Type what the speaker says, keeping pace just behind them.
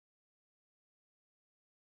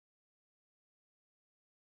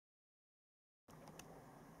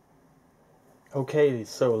Okay,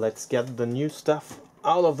 so let's get the new stuff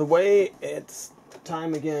out of the way. It's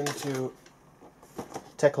time again to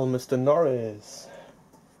tackle Mr. Norris.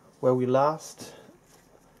 Where we last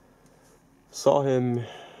saw him,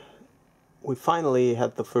 we finally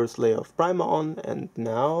had the first layer of primer on, and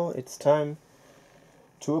now it's time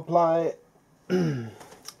to apply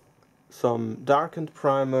some darkened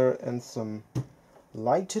primer and some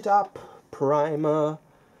lighted up primer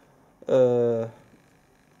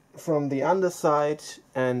from the underside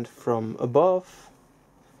and from above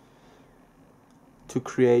to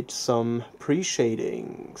create some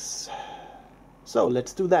pre-shadings. So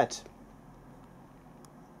let's do that.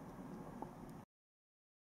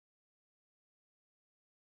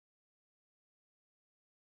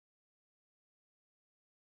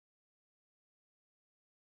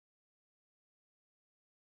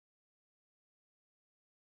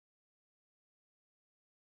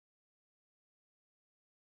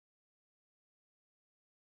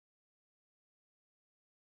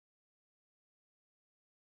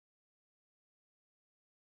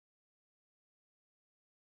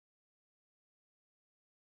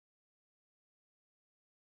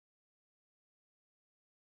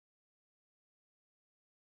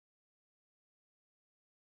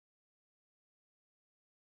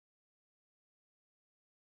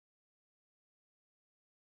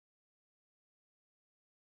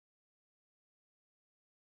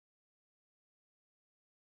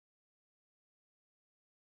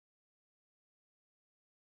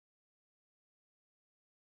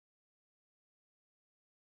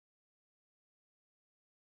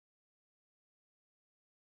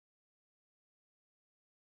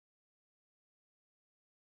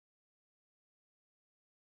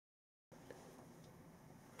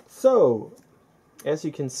 So, as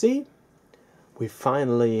you can see, we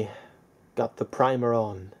finally got the primer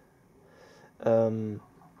on.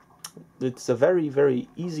 It's a very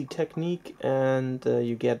easy technique, and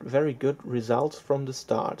you get very good results from the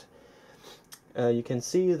start. You can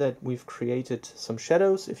see that we've created some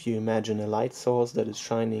shadows. If you imagine a light source that is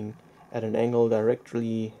shining at an angle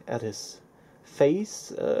directly at his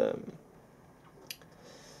face,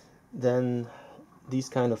 then these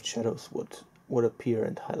kind of shadows would appear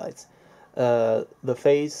and highlights. The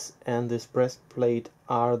face and this breastplate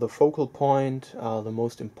are the focal point, are the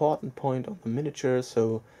most important point of the miniature,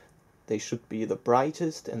 so they should be the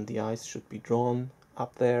brightest and the eyes should be drawn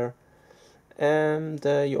up there. And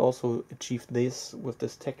you also achieve this with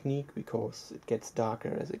this technique because it gets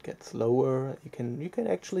darker as it gets lower. You can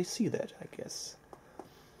actually see that, I guess.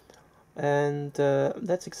 And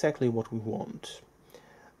that's exactly what we want.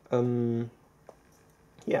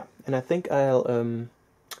 Yeah, and I think I'll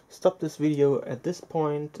stop this video at this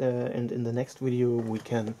point, and in the next video we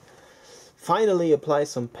can finally apply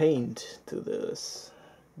some paint to this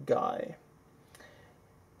guy.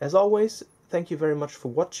 As always, thank you very much for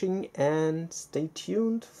watching, and stay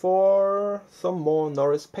tuned for some more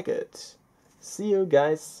Norris Packard. See you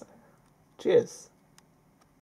guys. Cheers.